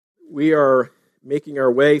We are making our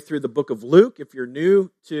way through the book of Luke. If you're new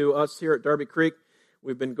to us here at Darby Creek,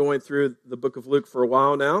 we've been going through the book of Luke for a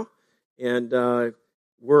while now, and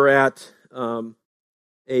we're at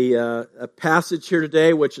a passage here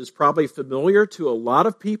today which is probably familiar to a lot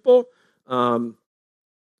of people.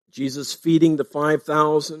 Jesus feeding the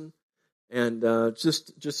 5,000, and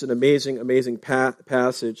just an amazing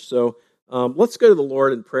passage. So let's go to the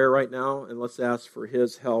Lord in prayer right now, and let's ask for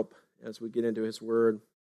His help as we get into His Word.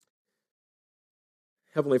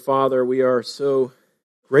 Heavenly Father, we are so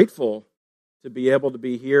grateful to be able to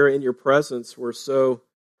be here in Your presence. We're so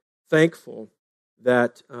thankful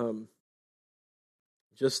that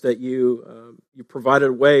just that You provided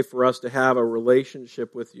a way for us to have a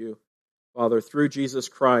relationship with You, Father, through Jesus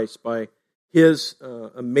Christ, by His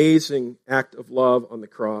amazing act of love on the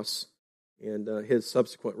cross and His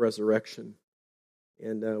subsequent resurrection.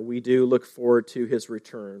 And we do look forward to His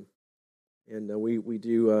return. And we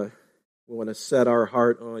want to set our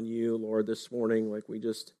heart on You, Lord, this morning, like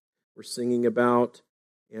we're singing about.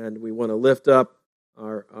 And we want to lift up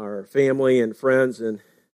our family and friends and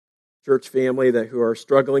church family who are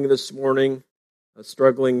struggling this morning,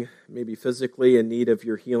 struggling maybe physically, in need of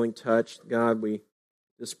Your healing touch. God, we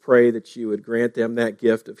just pray that You would grant them that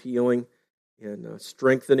gift of healing and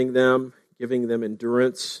strengthening them, giving them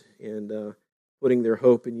endurance, and putting their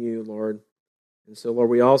hope in You, Lord. And so, Lord,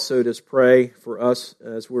 we also just pray for us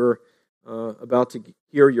as we're about to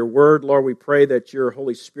hear Your word. Lord, we pray that Your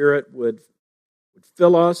Holy Spirit would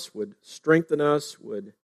fill us, would strengthen us,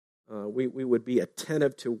 we would be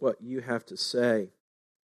attentive to what You have to say.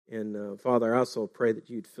 And Father, I also pray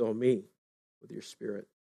that You'd fill me with Your Spirit,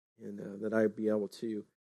 and that I'd be able to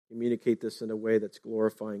communicate this in a way that's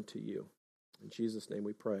glorifying to You. In Jesus' name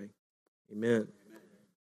we pray. Amen.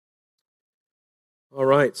 All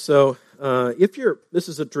right, so this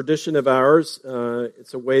is a tradition of ours.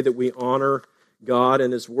 It's a way that we honor God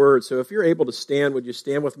and His Word. So if you're able to stand, would you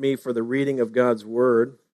stand with me for the reading of God's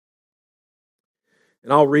Word?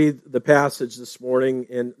 And I'll read the passage this morning,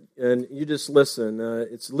 and you just listen.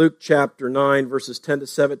 It's Luke chapter 9, verses 10 to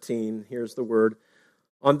 17. Here's the word.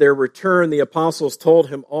 On their return, the apostles told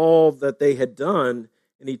Him all that they had done,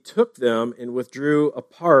 and He took them and withdrew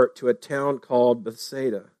apart to a town called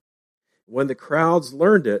Bethsaida. When the crowds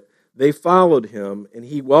learned it, they followed Him, and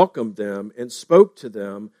He welcomed them and spoke to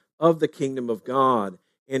them of the kingdom of God,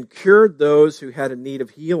 and cured those who had a need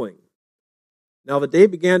of healing. Now the day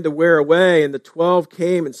began to wear away, and the 12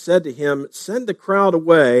 came and said to Him, "Send the crowd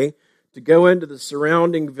away to go into the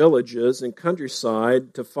surrounding villages and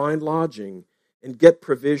countryside to find lodging and get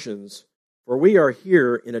provisions, for we are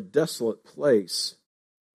here in a desolate place."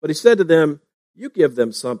 But He said to them, "You give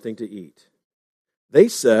them something to eat." They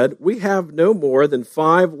said, "We have no more than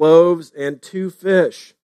 5 loaves and 2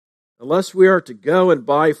 fish, unless we are to go and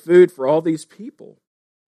buy food for all these people."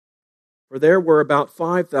 For there were about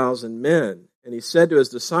 5,000 men. And He said to His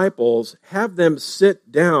disciples, "Have them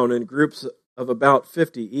sit down in groups of about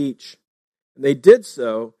 50 each." And they did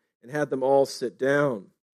so, and had them all sit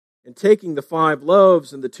down. And taking the 5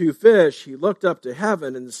 loaves and the 2 fish, He looked up to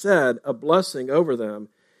heaven and said a blessing over them.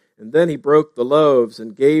 And then He broke the loaves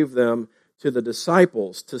and gave them to the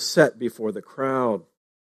disciples to set before the crowd.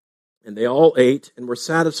 And they all ate and were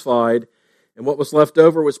satisfied, and what was left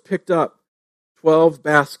over was picked up, 12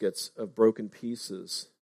 baskets of broken pieces.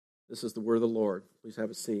 This is the word of the Lord. Please have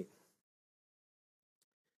a seat.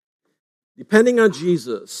 Depending on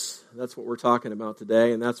Jesus, that's what we're talking about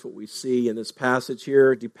today, and that's what we see in this passage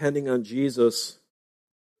here, depending on Jesus.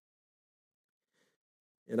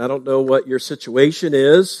 And I don't know what your situation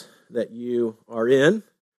is that you are in,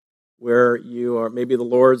 where you are, maybe the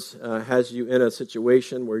Lord's has you in a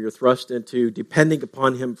situation where you're thrust into depending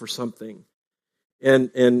upon Him for something.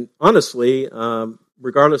 And honestly,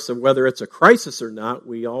 regardless of whether it's a crisis or not,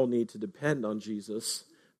 we all need to depend on Jesus,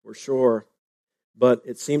 for sure. But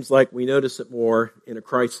it seems like we notice it more in a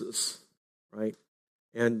crisis, right?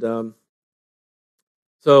 And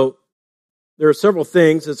so there are several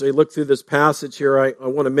things as we look through this passage here I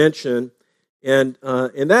want to mention. And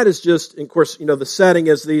that is just, of course, the setting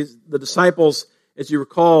is the disciples, as you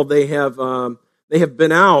recall, they have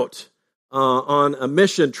been out on a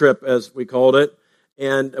mission trip, as we called it,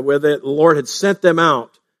 and where the Lord had sent them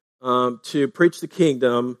out to preach the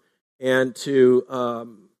kingdom and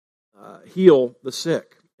to heal the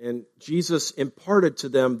sick. And Jesus imparted to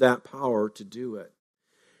them that power to do it.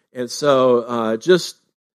 And so just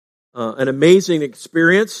an amazing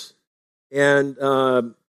experience. And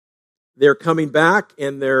they're coming back,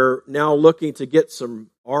 and they're now looking to get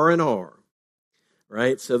some R&R,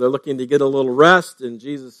 right? So they're looking to get a little rest, and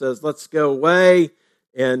Jesus says, "Let's go away."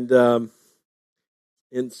 And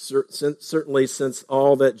certainly since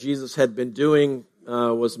all that Jesus had been doing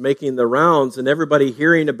was making the rounds, and everybody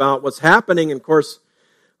hearing about what's happening. And of course,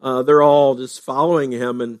 they're all just following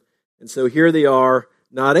him, and so here they are,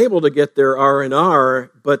 not able to get their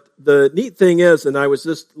R&R. But the neat thing is, and I was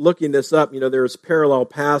just looking this up, there's parallel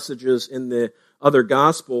passages in the other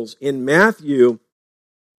Gospels. In Matthew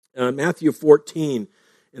 14,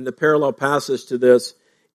 in the parallel passage to this,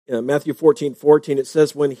 Matthew 14:14, it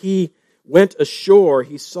says, when he went ashore,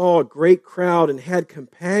 he saw a great crowd and had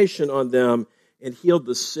compassion on them and healed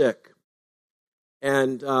the sick.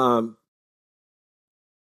 And the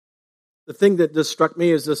thing that just struck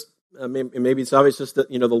me is this, maybe it's obvious just that,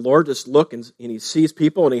 the Lord just looks and he sees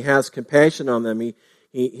people and he has compassion on them.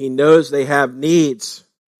 He knows they have needs.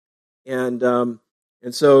 And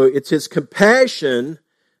so it's his compassion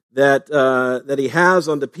that he has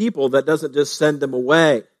on the people that doesn't just send them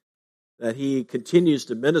away, that he continues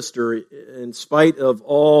to minister in spite of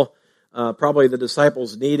all, probably the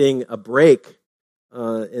disciples needing a break.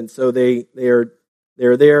 And so they're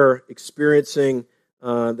there experiencing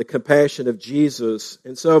the compassion of Jesus.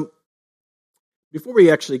 And so before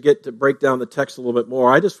we actually get to break down the text a little bit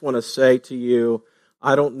more, I just want to say to you,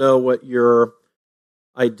 I don't know what your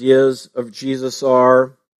ideas of Jesus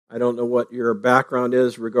are. I don't know what your background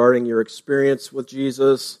is regarding your experience with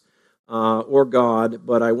Jesus or God,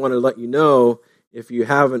 but I want to let you know, if you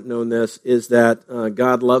haven't known this, is that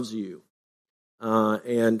God loves you.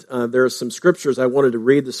 And there are some scriptures I wanted to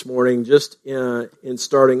read this morning, just in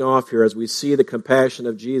starting off here, as we see the compassion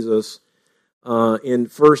of Jesus in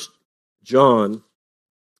 1 John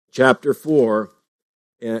chapter 4,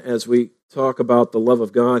 as we talk about the love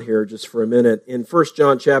of God here just for a minute. In 1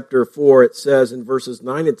 John chapter 4, it says in verses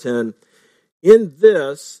 9 and 10, in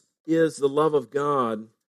this the love of God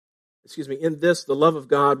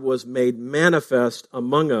was made manifest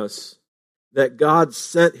among us, that God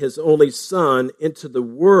sent his only Son into the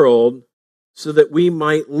world so that we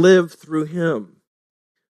might live through him.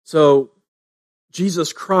 So,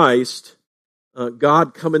 Jesus Christ,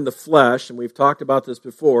 God come in the flesh, and we've talked about this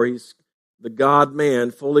before, he's the God-man,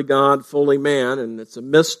 fully man, and it's a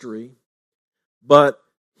mystery. But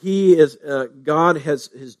God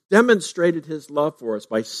has demonstrated his love for us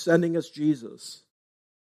by sending us Jesus.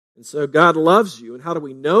 And so God loves you. And how do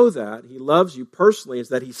we know that he loves you personally? Is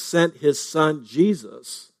that he sent his Son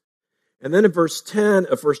Jesus. And then in verse 10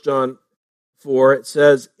 of 1 John 4, it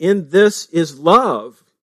says, in this is love,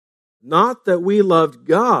 not that we loved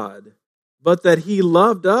God, but that he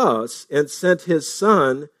loved us and sent his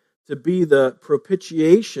Son to be the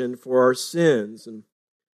propitiation for our sins. And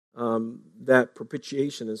that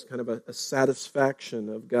propitiation is kind of a satisfaction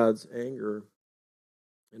of God's anger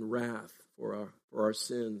and wrath for our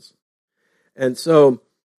sins. And so,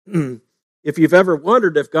 if you've ever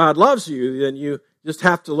wondered if God loves you, then you just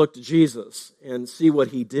have to look to Jesus and see what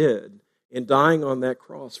he did in dying on that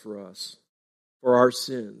cross for us, for our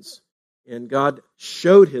sins. And God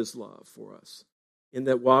showed his love for us, in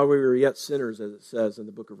that while we were yet sinners, as it says in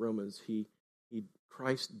the book of Romans,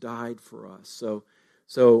 Christ died for us.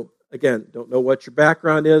 So again, don't know what your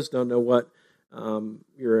background is, don't know what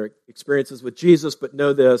your experiences with Jesus, but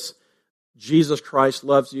know this: Jesus Christ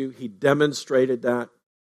loves you. He demonstrated that,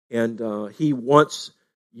 and he wants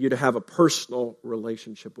you to have a personal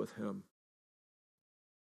relationship with him.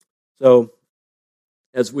 So,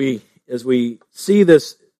 as we see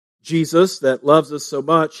this Jesus that loves us so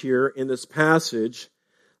much here in this passage,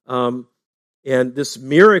 and this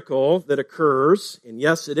miracle that occurs, and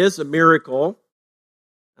yes, it is a miracle.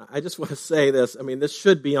 I just want to say this. This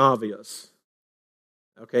should be obvious,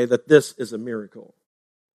 okay, that this is a miracle.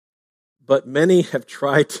 But many have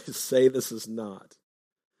tried to say this is not.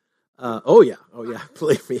 Oh yeah,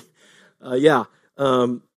 believe me.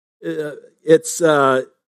 It's so.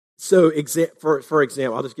 For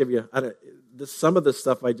example, I'll just give you some of this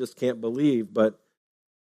stuff I just can't believe, but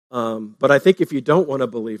I think if you don't want to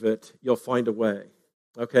believe it, you'll find a way.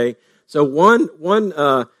 Okay, so one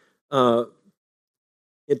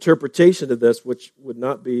interpretation of this, which would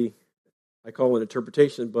not be, I call an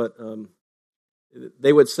interpretation, but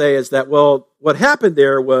they would say is that, well, what happened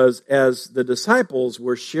there was, as the disciples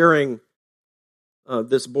were sharing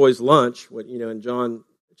this boy's lunch, in John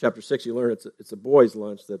chapter 6, you learn it's a boy's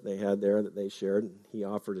lunch that they had there that they shared, and he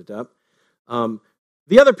offered it up.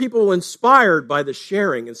 The other people were inspired by the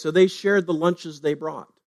sharing, and so they shared the lunches they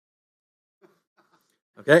brought.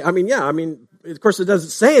 Okay, of course it doesn't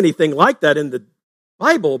say anything like that in the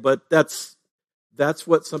Bible, but that's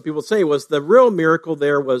what some people say was the real miracle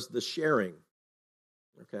there was the sharing.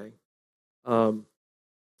 Okay, and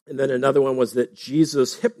then another one was that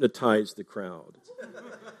Jesus hypnotized the crowd.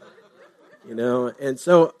 And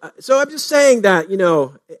so I'm just saying that,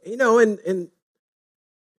 and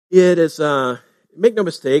it is, make no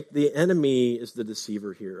mistake, the enemy is the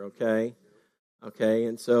deceiver here, okay? Okay,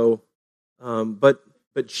 and so,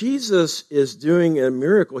 but Jesus is doing a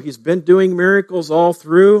miracle. He's been doing miracles all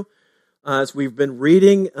through, as we've been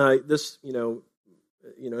reading this, in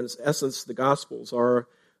essence, the Gospels are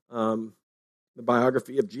the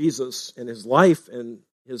biography of Jesus and his life and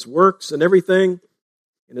his works and everything,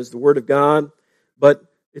 and is the Word of God. But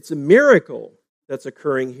it's a miracle that's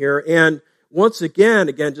occurring here. And once again,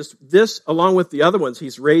 just this, along with the other ones,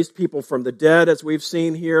 he's raised people from the dead, as we've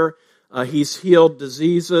seen here. He's healed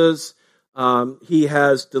diseases. He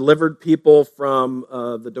has delivered people from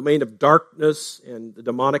the domain of darkness and the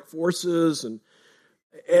demonic forces. And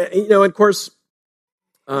of course,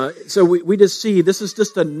 so we just see this is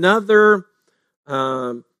just another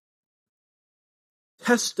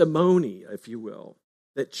testimony, if you will,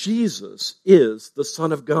 that Jesus is the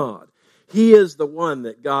Son of God. He is the one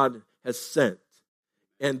that God has sent.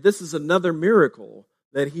 And this is another miracle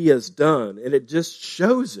that he has done. And it just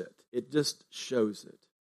shows it. It just shows it.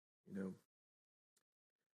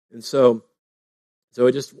 And so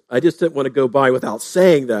I just didn't want to go by without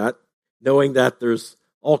saying that, knowing that there's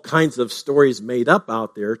all kinds of stories made up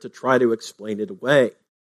out there to try to explain it away.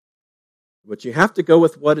 But you have to go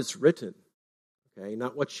with what is written, okay?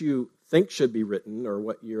 Not what you think should be written or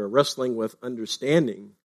what you're wrestling with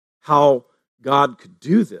understanding how God could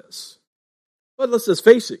do this. But let's just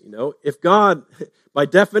face it, if God, by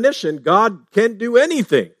definition, God can do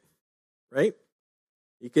anything, right?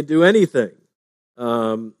 He can do anything.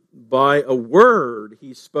 By a word,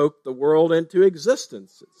 he spoke the world into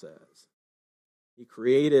existence, it says. He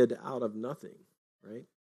created out of nothing, right?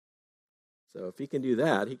 So if he can do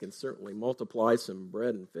that, he can certainly multiply some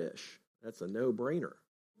bread and fish. That's a no-brainer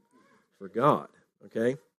for God,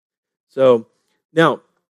 okay? So now,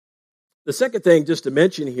 the second thing just to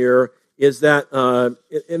mention here is that,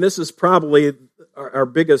 and this is probably our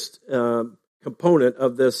biggest component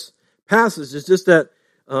of this passage, is just that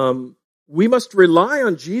we must rely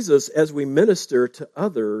on Jesus as we minister to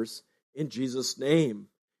others in Jesus' name.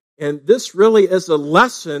 And this really is a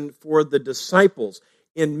lesson for the disciples.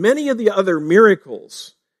 In many of the other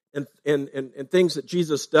miracles and things that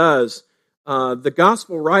Jesus does, the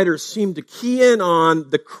gospel writers seem to key in on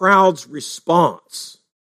the crowd's response,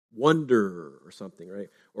 wonder or something, right?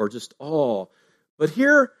 Or just awe. But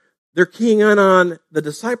here, they're keying in on the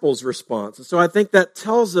disciples' response. And so I think that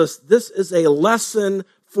tells us this is a lesson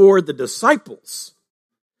for the disciples.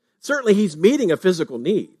 Certainly, he's meeting a physical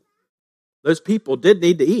need. Those people did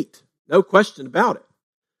need to eat, no question about it.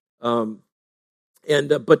 But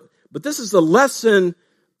this is a lesson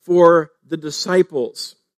for the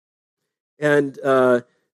disciples. And as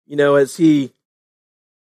the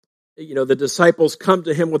disciples come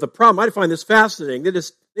to him with a problem, I find this fascinating. They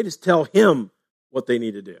just tell him what they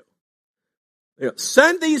need to do.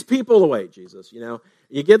 Send these people away, Jesus. You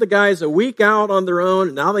give the guys a week out on their own,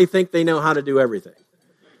 and now they think they know how to do everything.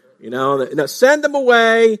 Send them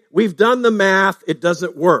away. We've done the math. It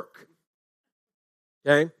doesn't work.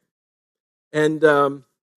 Okay? But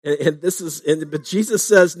Jesus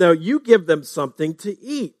says, no, you give them something to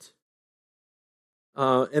eat.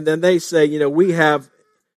 And then they say, we have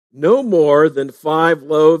no more than 5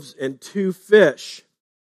 loaves and 2 fish.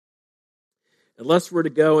 Unless we're to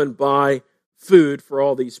go and buy food for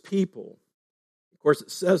all these people. Of course,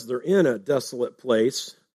 it says they're in a desolate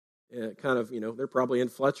place. They're probably in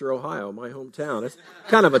Fletcher, Ohio, my hometown. It's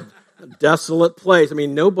kind of a desolate place. I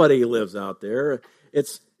mean, nobody lives out there.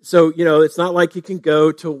 It's not like you can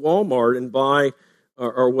go to Walmart and buy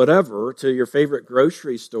or whatever, to your favorite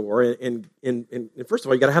grocery store. And first of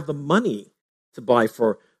all, you got to have the money to buy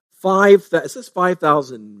for it says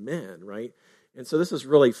 5,000 men, right? And so this is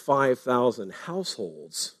really 5,000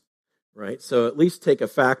 households, right? So at least take a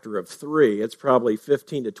factor of 3. It's probably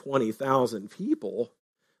 15 to 20,000 people,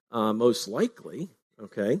 most likely,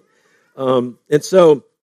 okay?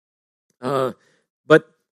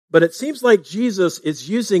 But it seems like Jesus is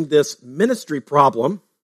using this ministry problem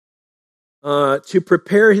to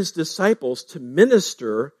prepare his disciples to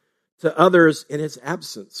minister to others in his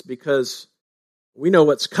absence, because we know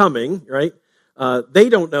what's coming, right? They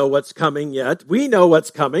don't know what's coming yet. We know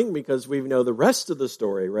what's coming because we know the rest of the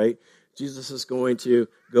story, right? Jesus is going to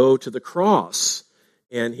go to the cross,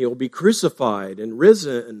 and he'll be crucified and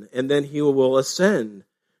risen, and then he will ascend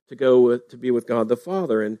to go to be with God the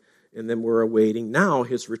Father, and then we're awaiting now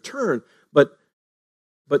his return. But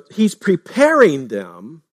he's preparing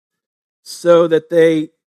them so that they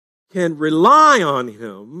can rely on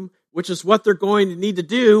him, which is what they're going to need to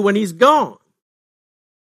do when he's gone.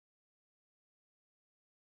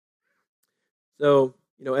 So,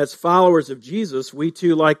 as followers of Jesus, we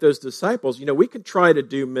too, like those disciples, we can try to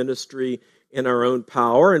do ministry in our own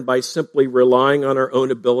power and by simply relying on our own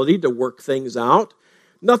ability to work things out.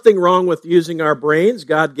 Nothing wrong with using our brains.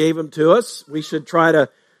 God gave them to us. We should try to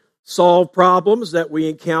solve problems that we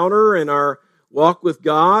encounter in our walk with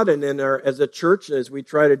God and as a church as we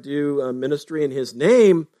try to do ministry in His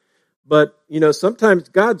name. But, sometimes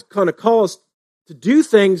God's kind of calls us to do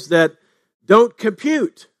things that don't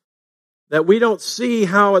compute, that we don't see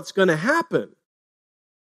how it's going to happen,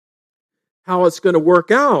 how it's going to work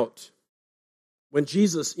out. When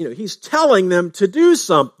Jesus, He's telling them to do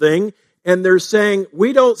something, and they're saying,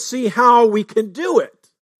 we don't see how we can do it.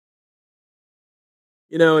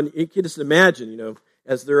 And you can just imagine,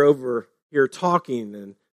 as they're over here talking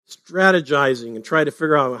and strategizing and trying to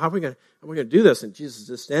figure out how are we going to do this, and Jesus is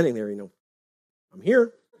just standing there, I'm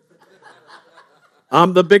here.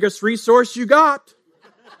 I'm the biggest resource you got.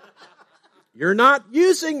 You're not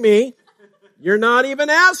using me. You're not even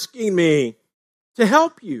asking me to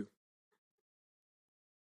help you.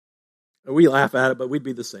 And we laugh at it, but we'd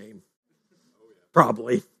be the same.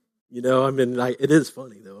 Probably. It is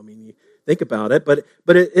funny, though. You think about it. But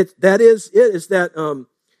that is that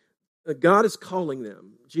God is calling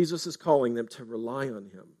them. Jesus is calling them to rely on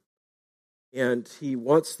Him. And He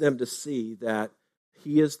wants them to see that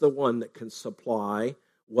He is the one that can supply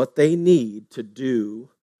what they need to do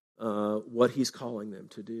what He's calling them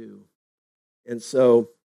to do. And so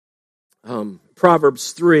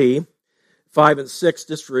Proverbs 3, 5 and 6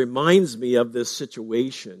 just reminds me of this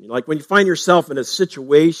situation. Like when you find yourself in a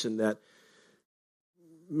situation that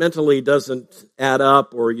mentally doesn't add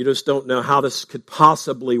up, or you just don't know how this could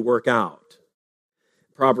possibly work out.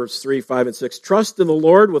 Proverbs 3, 5 and 6, trust in the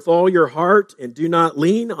Lord with all your heart and do not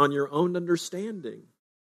lean on your own understanding.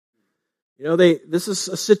 This is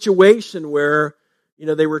a situation where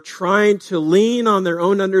they were trying to lean on their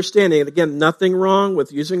own understanding. And again, nothing wrong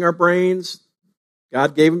with using our brains.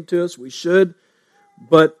 God gave them to us. We should.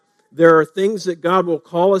 But there are things that God will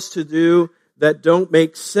call us to do that don't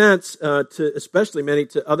make sense, especially many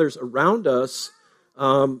to others around us.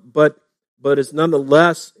 But it's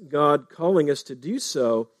nonetheless God calling us to do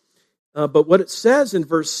so. But what it says in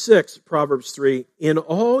verse 6, Proverbs 3, in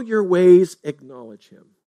all your ways acknowledge Him.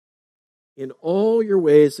 In all your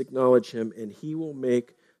ways acknowledge Him, and He will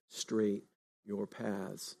make straight your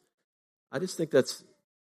paths. I just think that's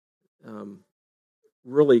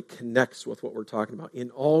really connects with what we're talking about. In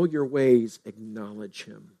all your ways acknowledge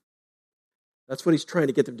Him. That's what He's trying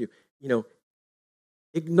to get them to do.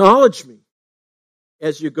 Acknowledge me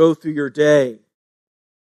as you go through your day.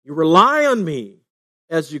 You rely on me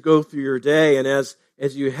as you go through your day, and as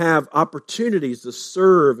you have opportunities to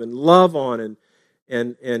serve and love on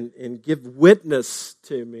and give witness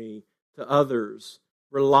to me, to others.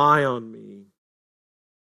 Rely on me.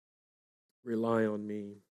 Rely on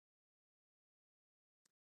me.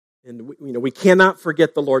 And we cannot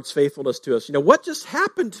forget the Lord's faithfulness to us. What just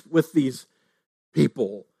happened with these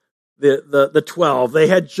people? The 12. They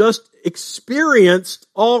had just experienced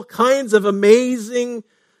all kinds of amazing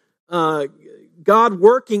God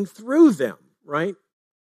working through them, right?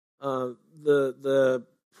 The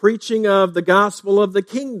preaching of the gospel of the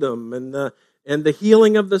kingdom and the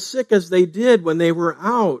healing of the sick as they did when they were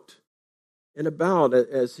out and about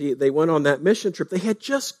as they went on that mission trip. They had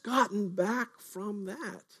just gotten back from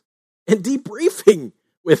that and debriefing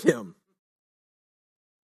with Him.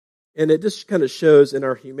 And it just kind of shows in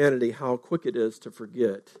our humanity how quick it is to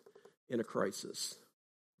forget in a crisis,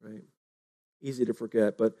 right? Easy to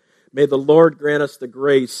forget, but may the Lord grant us the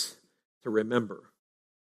grace to remember,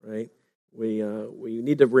 right? We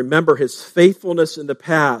need to remember His faithfulness in the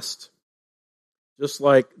past, just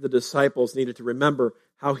like the disciples needed to remember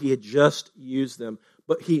how He had just used them.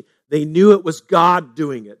 But they knew it was God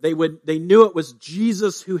doing it. They knew it was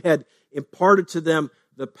Jesus who had imparted to them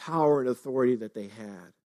the power and authority that they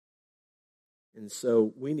had. And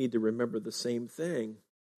so we need to remember the same thing.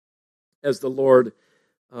 As the Lord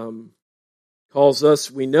calls us,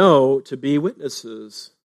 we know, to be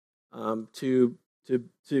witnesses, to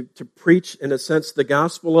preach, in a sense, the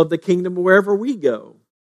gospel of the kingdom wherever we go.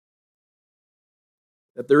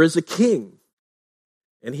 That there is a king,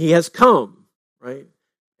 and He has come, right?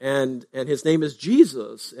 And His name is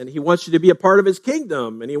Jesus, and He wants you to be a part of His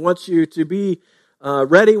kingdom, and He wants you to be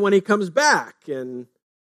ready when He comes back. And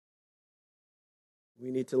we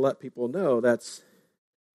need to let people know that's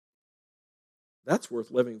worth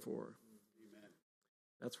living for.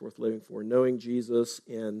 That's worth living for, knowing Jesus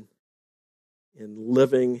and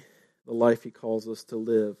living the life He calls us to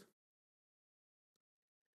live.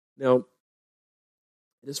 Now,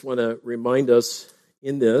 I just want to remind us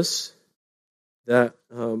in this that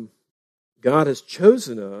God has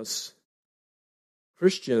chosen us,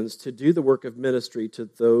 Christians, to do the work of ministry to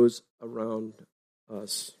those around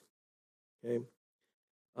us. Okay?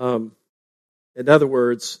 In other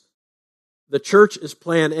words, the church is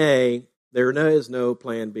plan A, there is no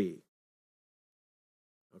plan B.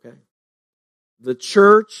 Okay? The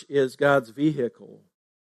church is God's vehicle.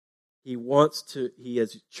 He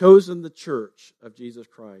has chosen the church of Jesus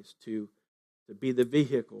Christ to be the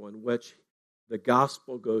vehicle in which the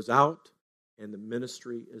gospel goes out and the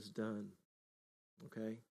ministry is done.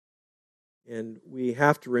 Okay? And we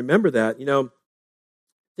have to remember that.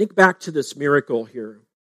 Think back to this miracle here.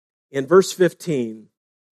 In verse 15,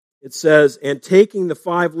 it says, "And taking the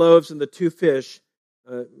 5 loaves and the 2 fish,"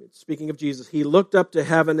 speaking of Jesus, "he looked up to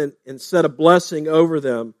heaven and said a blessing over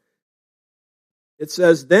them." It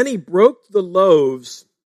says, "Then he broke the loaves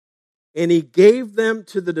and he gave them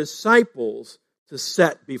to the disciples to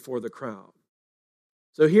set before the crowd."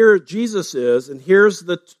 So here Jesus is, and here's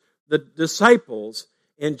the disciples,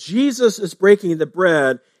 and Jesus is breaking the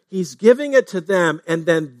bread. He's giving it to them, and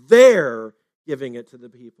then they're giving it to the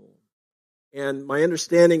people. And my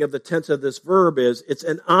understanding of the tense of this verb is it's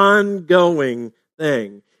an ongoing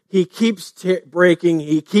thing. He keeps breaking,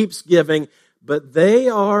 he keeps giving, but they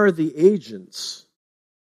are the agents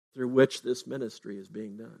through which this ministry is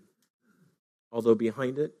being done. Although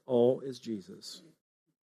behind it all is Jesus.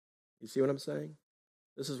 You see what I'm saying?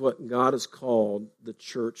 This is what God has called the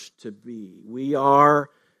church to be. We are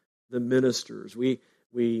the ministers.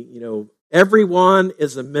 Everyone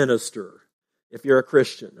is a minister if you're a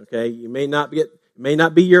Christian, okay? It may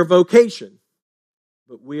not be your vocation,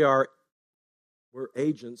 but we're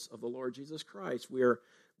agents of the Lord Jesus Christ. We're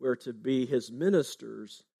to be his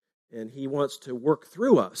ministers, and he wants to work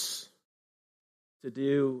through us to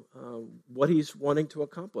do what he's wanting to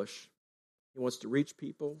accomplish. He wants to reach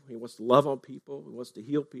people. He wants to love on people. He wants to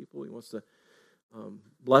heal people. He wants to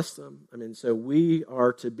bless them. So we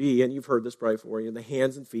are to be, and you've heard this probably before, in the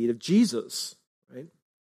hands and feet of Jesus, right?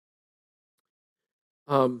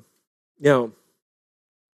 Now,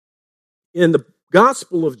 in the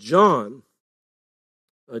Gospel of John,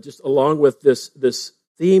 just along with this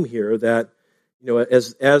theme here, that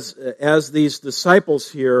as these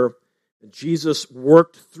disciples here, Jesus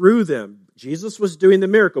worked through them. Jesus was doing the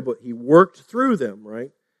miracle, but he worked through them,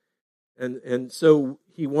 right? And so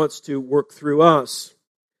he wants to work through us.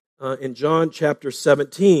 In John chapter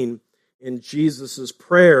 17, in Jesus'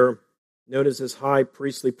 prayer, known as his high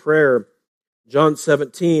priestly prayer, John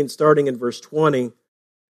 17, starting in verse 20,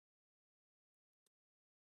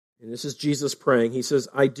 and this is Jesus praying. He says,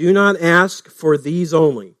 "I do not ask for these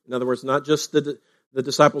only." In other words, not just the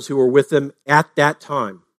disciples who were with him at that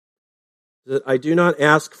time. "I do not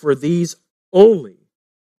ask for these only,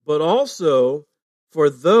 but also for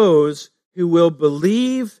those who will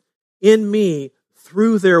believe in me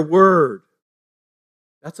through their word."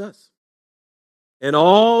 That's us. And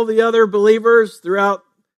all the other believers throughout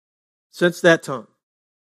since that time.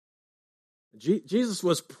 Jesus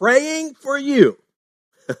was praying for you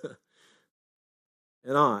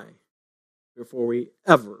and I before we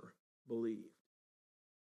ever believed.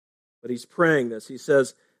 But he's praying this. He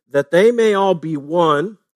says, "That they may all be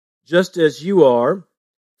one, just as you are,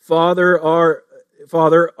 Father,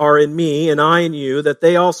 are in me, and I in you, that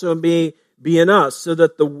they also may be in us, so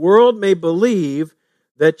that the world may believe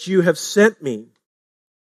that you have sent me.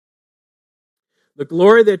 The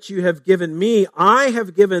glory that you have given me, I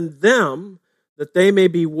have given them, that they may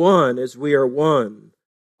be one as we are one.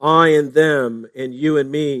 I and them, and you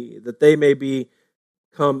and me, that they may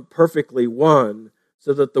become perfectly one,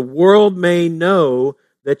 so that the world may know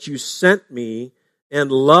that you sent me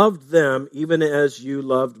and loved them even as you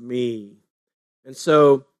loved me." And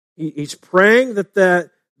so he's praying that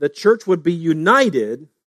the church would be united,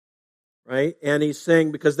 right? And he's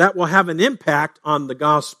saying because that will have an impact on the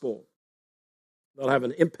gospel. They'll have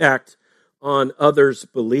an impact on others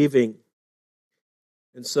believing.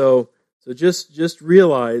 And so just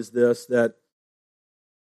realize this, that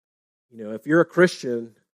if you're a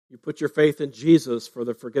Christian, you put your faith in Jesus for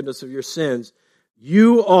the forgiveness of your sins,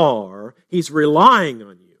 he's relying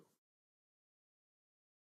on you.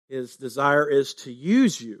 His desire is to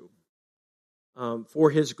use you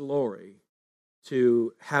for his glory,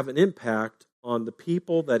 to have an impact on the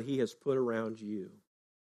people that he has put around you.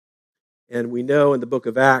 And we know in the book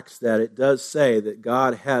of Acts that it does say that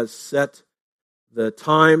God has set the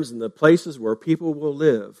times and the places where people will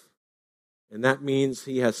live. And that means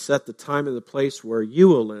he has set the time and the place where you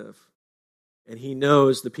will live. And he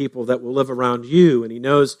knows the people that will live around you. And he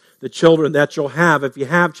knows the children that you'll have. If you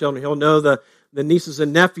have children, he'll know the nieces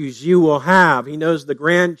and nephews you will have. He knows the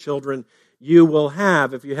grandchildren you will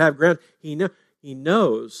have if you have ground. He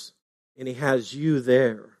knows, and he has you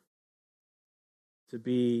there to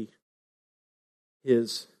be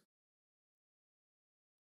his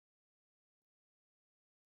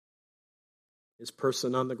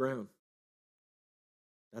person on the ground.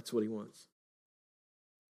 That's what he wants.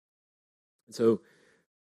 And so,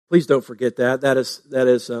 please don't forget that. That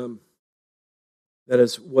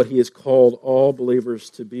is what he has called all believers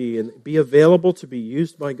to be, and be available to be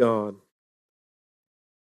used by God.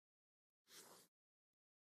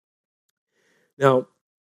 Now,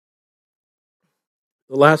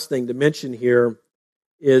 the last thing to mention here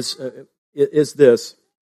is this.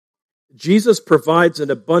 Jesus provides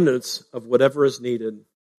an abundance of whatever is needed.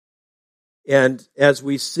 And as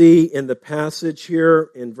we see in the passage here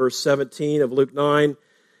in verse 17 of Luke 9,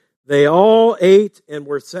 they all ate and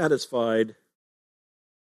were satisfied.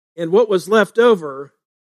 And what was left over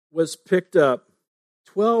was picked up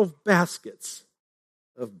 12 baskets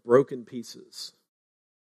of broken pieces.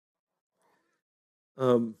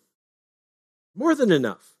 More than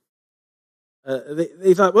enough.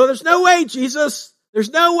 They thought, well, there's no way, Jesus. There's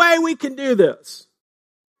no way we can do this.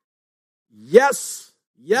 Yes,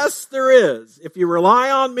 there is. If you rely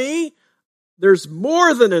on me, there's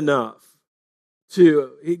more than enough.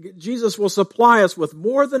 Jesus will supply us with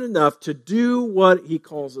more than enough to do what he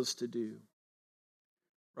calls us to do.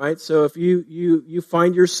 Right? So if you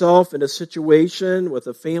find yourself in a situation with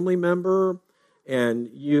a family member and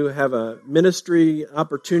you have a ministry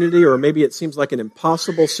opportunity, or maybe it seems like an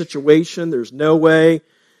impossible situation, there's no way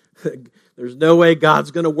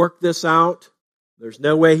God's going to work this out. There's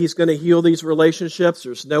no way he's going to heal these relationships.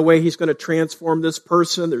 There's no way he's going to transform this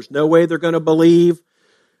person. There's no way they're going to believe.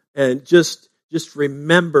 And just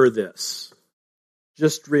remember this.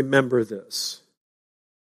 Just remember this.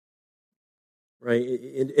 Right?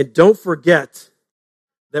 And don't forget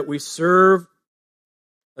that we serve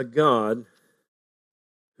a God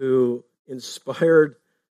who inspired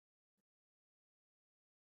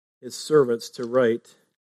his servants to write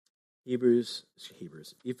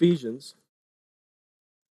Ephesians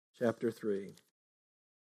chapter 3.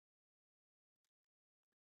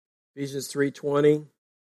 Ephesians 3:20.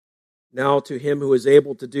 Now to him who is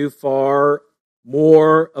able to do far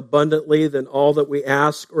more abundantly than all that we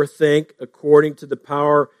ask or think, according to the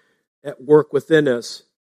power at work within us,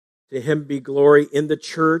 to him be glory in the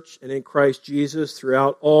church and in Christ Jesus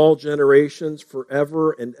throughout all generations,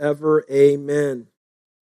 forever and ever. Amen.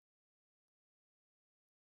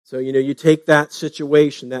 So, you take that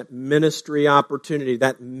situation, that ministry opportunity,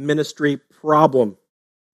 that ministry problem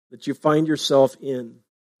that you find yourself in,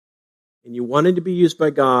 and you wanted to be used by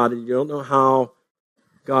God, and you don't know how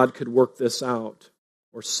God could work this out,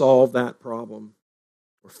 or solve that problem,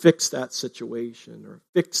 or fix that situation, or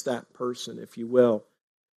fix that person, if you will.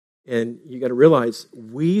 And you got to realize,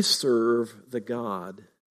 we serve the God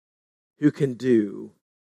who can do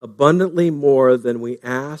abundantly more than we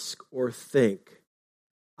ask or think.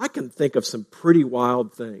 I can think of some pretty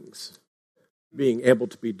wild things being able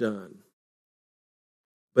to be done.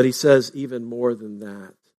 But he says even more than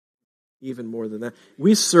that. Even more than that.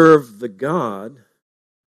 We serve the God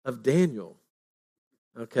of Daniel.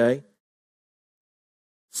 Okay?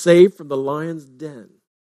 Saved from the lion's den.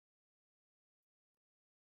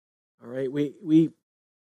 All right? You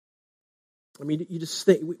just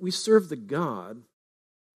think, we serve the God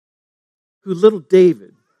who little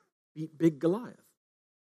David beat big Goliath.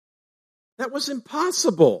 That was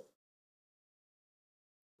impossible.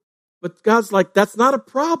 But God's like, that's not a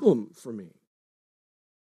problem for me.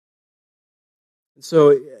 And so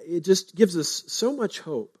it just gives us so much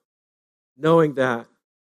hope, knowing that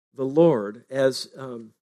the Lord, as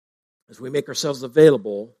we make ourselves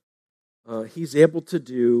available, he's able to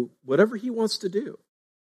do whatever he wants to do.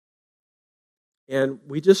 And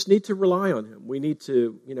we just need to rely on him. We need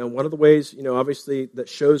to, one of the ways, obviously that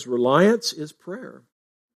shows reliance is prayer.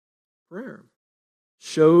 Prayer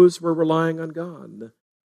shows we're relying on God.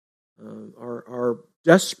 Our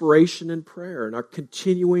desperation in prayer and our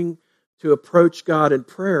continuing to approach God in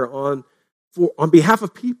prayer on behalf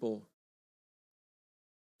of people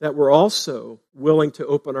that we're also willing to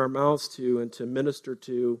open our mouths to and to minister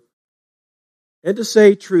to and to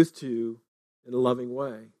say truth to in a loving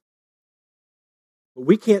way. But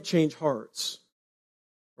we can't change hearts,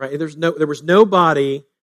 right? There was nobody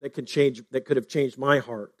that could have changed my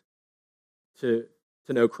heart to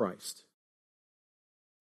know Christ.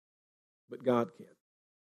 But God can.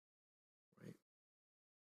 Right?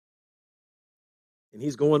 And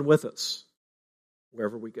he's going with us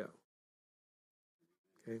wherever we go.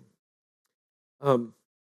 Okay. On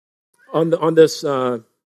this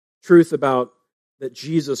truth about that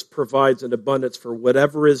Jesus provides an abundance for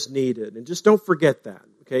whatever is needed. And just don't forget that,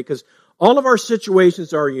 okay? Because all of our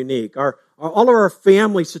situations are unique. All of our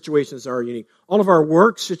family situations are unique. All of our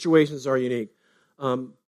work situations are unique.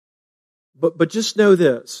 But just know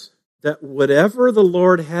this, that whatever the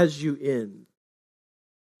Lord has you in,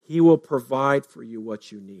 He will provide for you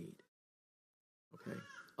what you need. Okay?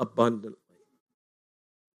 Abundantly.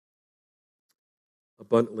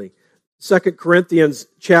 Abundantly. 2 Corinthians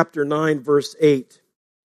chapter 9, verse 8.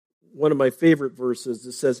 One of my favorite verses.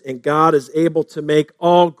 It says, "And God is able to make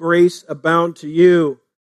all grace abound to you,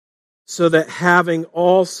 so that having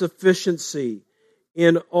all sufficiency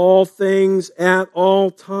in all things at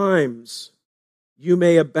all times, you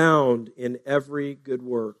may abound in every good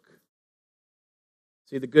work."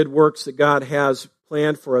 See, the good works that God has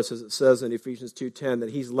planned for us, as it says in Ephesians 2:10,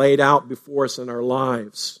 that He's laid out before us in our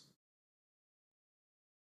lives.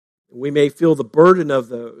 We may feel the burden of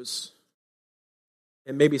those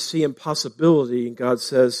and maybe see impossibility, and God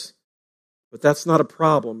says, but that's not a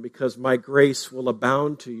problem because my grace will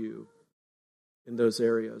abound to you in those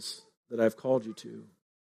areas that I've called you to.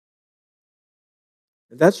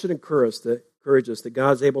 And that should encourage us that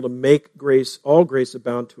God's able to make grace, all grace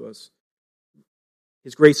abound to us.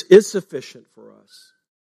 His grace is sufficient for us.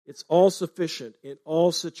 It's all sufficient in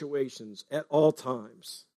all situations, at all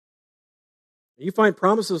times. You find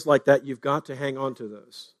promises like that, you've got to hang on to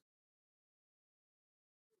those.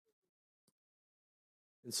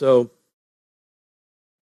 And so,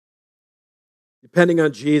 depending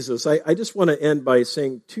on Jesus, I just want to end by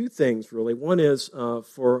saying two things, really. One is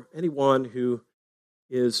for anyone who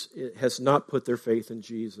has not put their faith in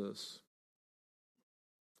Jesus.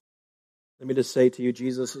 Let me just say to you,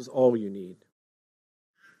 Jesus is all you need.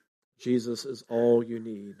 Jesus is all you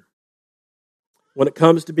need. When it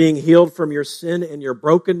comes to being healed from your sin and your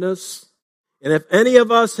brokenness, and if any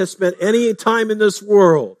of us has spent any time in this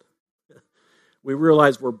world, we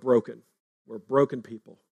realize we're broken. We're broken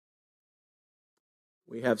people.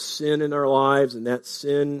 We have sin in our lives, and that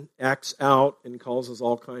sin acts out and causes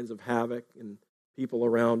all kinds of havoc in people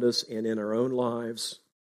around us and in our own lives.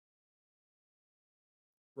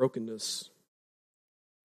 Brokenness.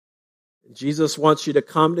 Jesus wants you to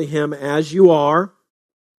come to Him as you are.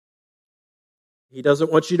 He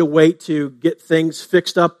doesn't want you to wait to get things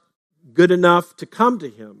fixed up good enough to come to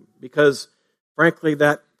Him, because, frankly,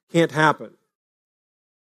 that can't happen.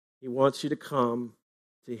 He wants you to come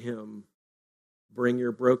to Him. Bring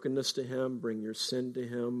your brokenness to Him, bring your sin to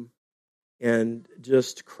Him, and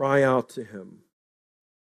just cry out to Him.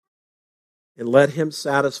 And let Him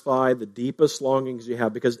satisfy the deepest longings you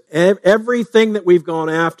have, because everything that we've gone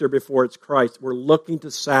after before it's Christ, we're looking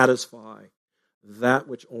to satisfy that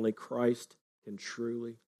which only Christ can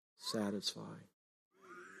truly satisfy.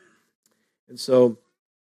 And so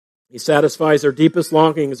He satisfies our deepest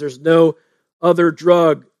longings. There's no other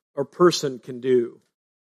drug or person can do.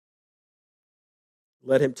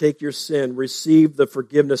 Let Him take your sin, receive the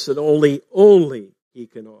forgiveness that only He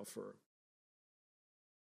can offer.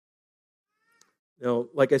 Now,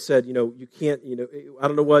 like I said, you can't, I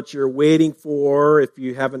don't know what you're waiting for if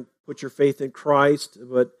you haven't put your faith in Christ,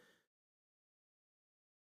 but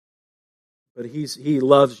He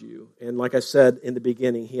loves you. And like I said in the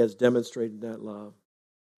beginning, He has demonstrated that love.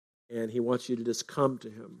 And He wants you to just come to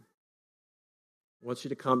Him. He wants you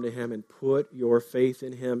to come to Him and put your faith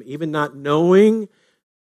in Him, even not knowing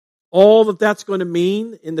all that that's going to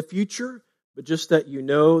mean in the future, but just that you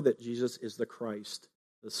know that Jesus is the Christ,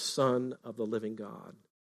 the Son of the living God,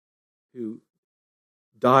 who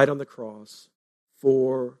died on the cross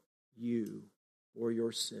for you, for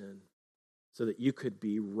your sin, so that you could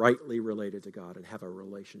be rightly related to God and have a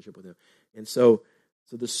relationship with Him. And so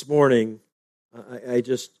this morning, I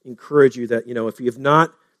just encourage you that,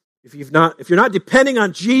 if you're not depending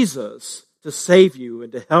on Jesus to save you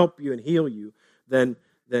and to help you and heal you, then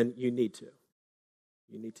you need to.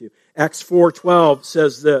 You need to. Acts 4:12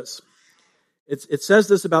 says this. It says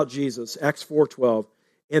this about Jesus, Acts 4:12,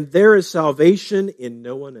 and there is salvation in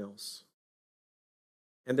no one else.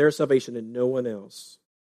 And there is salvation in no one else.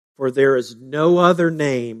 For there is no other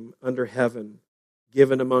name under heaven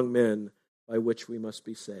given among men by which we must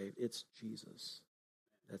be saved. It's Jesus.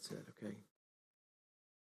 That's it, okay?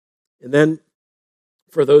 And then,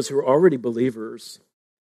 for those who are already believers,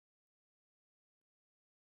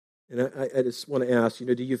 and I just want to ask,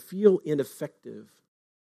 do you feel ineffective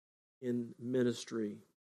in ministry,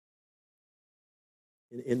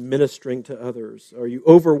 in ministering to others? Are you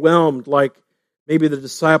overwhelmed like maybe the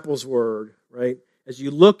disciples were, right? As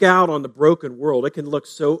you look out on the broken world, it can look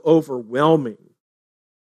so overwhelming.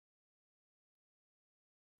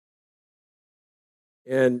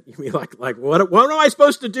 And you mean like what am I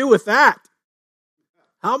supposed to do with that?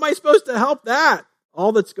 How am I supposed to help that?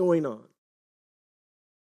 All that's going on.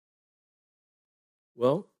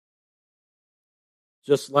 Well,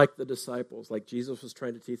 just like the disciples, like Jesus was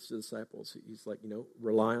trying to teach the disciples, he's like,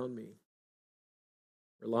 rely on me.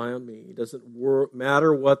 Rely on me. It doesn't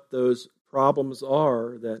matter what those problems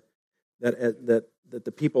are that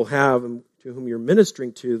the people have and to whom you're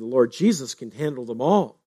ministering to. The Lord Jesus can handle them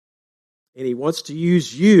all, and He wants to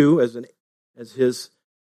use you as His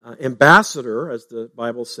ambassador, as the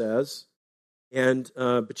Bible says. And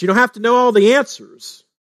but you don't have to know all the answers.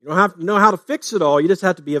 You don't have to know how to fix it all. You just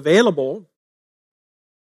have to be available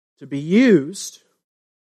to be used.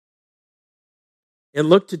 And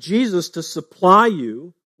look to Jesus to supply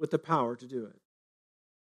you with the power to do it.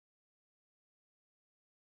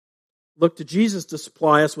 Look to Jesus to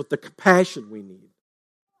supply us with the compassion we need.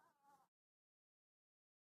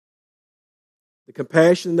 The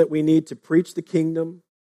compassion that we need to preach the kingdom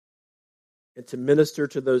and to minister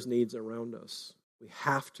to those needs around us. We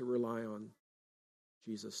have to rely on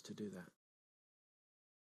Jesus to do that.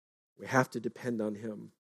 We have to depend on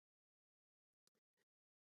Him.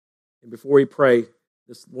 And before we pray,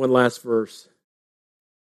 this one last verse.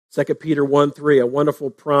 2 Peter 1:3, a wonderful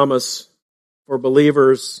promise for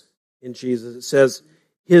believers in Jesus. It says,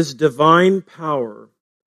 His divine power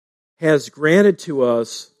has granted to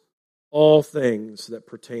us all things that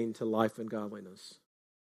pertain to life and godliness,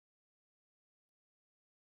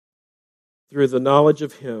 through the knowledge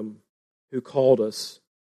of Him who called us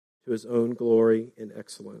to His own glory and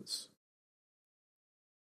excellence.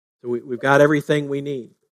 So we've got everything we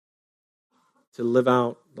need to live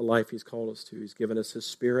out the life He's called us to. He's given us His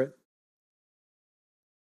Spirit.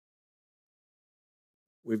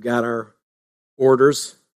 We've got our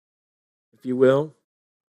orders, if you will.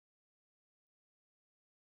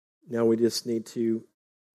 Now we just need to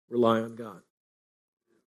rely on God.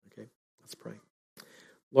 Okay, let's pray.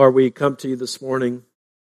 Lord, we come to You this morning,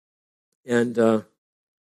 and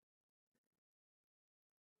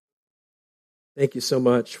thank You so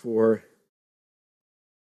much for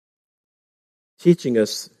teaching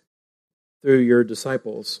us through Your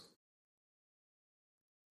disciples.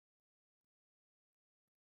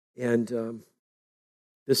 And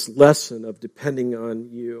this lesson of depending on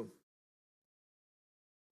You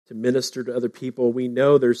to minister to other people, we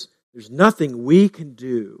know there's nothing we can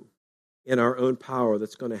do in our own power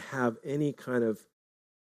that's going to have any kind of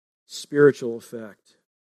spiritual effect.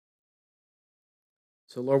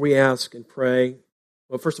 So Lord, we ask and pray.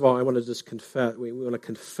 Well, first of all, I want to just confess. We want to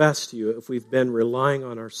confess to You if we've been relying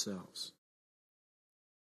on ourselves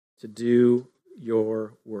to do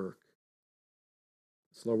Your work.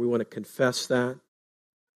 So Lord, we want to confess that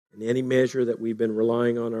in any measure that we've been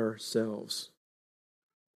relying on ourselves,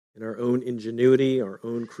 in our own ingenuity, our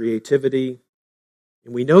own creativity.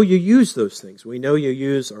 And we know You use those things. We know You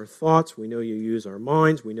use our thoughts. We know You use our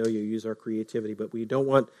minds. We know You use our creativity. But we don't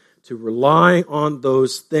want to rely on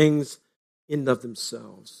those things in and of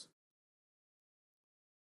themselves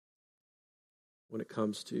when it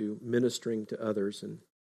comes to ministering to others. And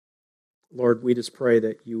Lord, we just pray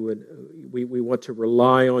that You would, we want to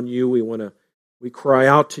rely on You. We cry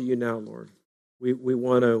out to You now, Lord. We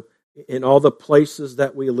want to, in all the places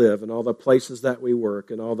that we live, and all the places that we work,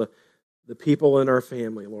 and all the people in our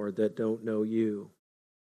family, Lord, that don't know You.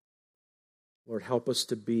 Lord, help us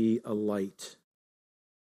to be a light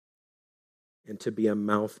and to be a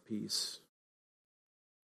mouthpiece.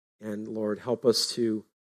 And Lord, help us to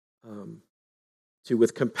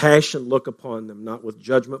with compassion look upon them, not with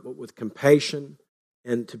judgment, but with compassion,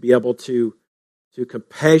 and to be able to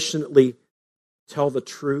compassionately tell the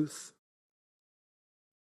truth.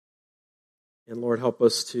 And Lord, help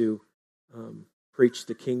us to preach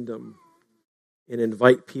the kingdom and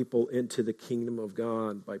invite people into the kingdom of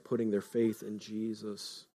God by putting their faith in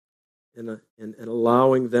Jesus and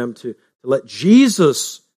allowing them to let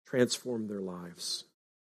Jesus transform their lives.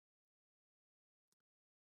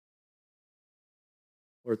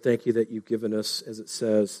 Lord, thank You that You've given us, as it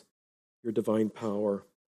says, Your divine power.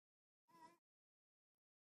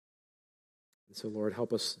 And so, Lord,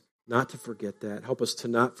 help us not to forget that. Help us to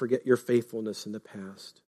not forget Your faithfulness in the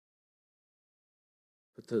past,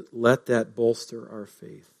 but to let that bolster our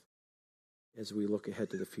faith as we look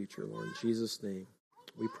ahead to the future, Lord. In Jesus' name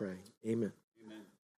we pray. Amen.